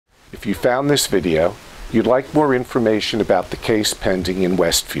If you found this video, you'd like more information about the case pending in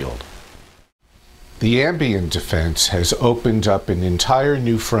Westfield. The Ambien defense has opened up an entire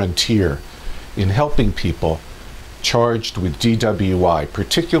new frontier in helping people charged with DWI,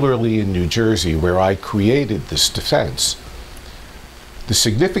 particularly in New Jersey, where I created this defense. The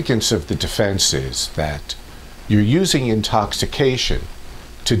significance of the defense is that you're using intoxication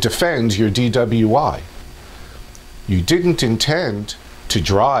to defend your DWI. You didn't intend to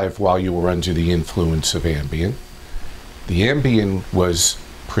drive while you were under the influence of Ambien. The Ambien was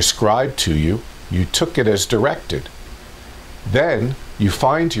prescribed to you. You took it as directed. Then you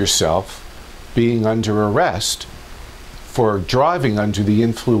find yourself being under arrest for driving under the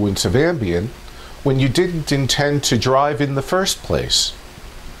influence of Ambien when you didn't intend to drive in the first place.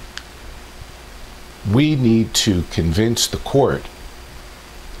 We need to convince the court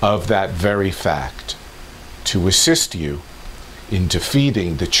of that very fact to assist you in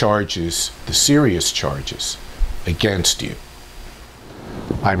defeating the charges, the serious charges against you.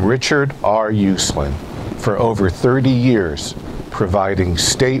 I'm Richard R. Uslan, for over 30 years providing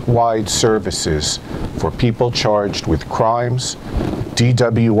statewide services for people charged with crimes,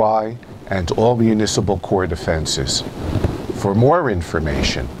 DWI, and all municipal court offenses. For more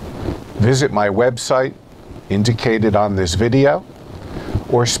information, visit my website indicated on this video,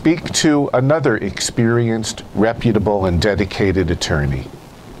 or speak to another experienced, reputable, and dedicated attorney.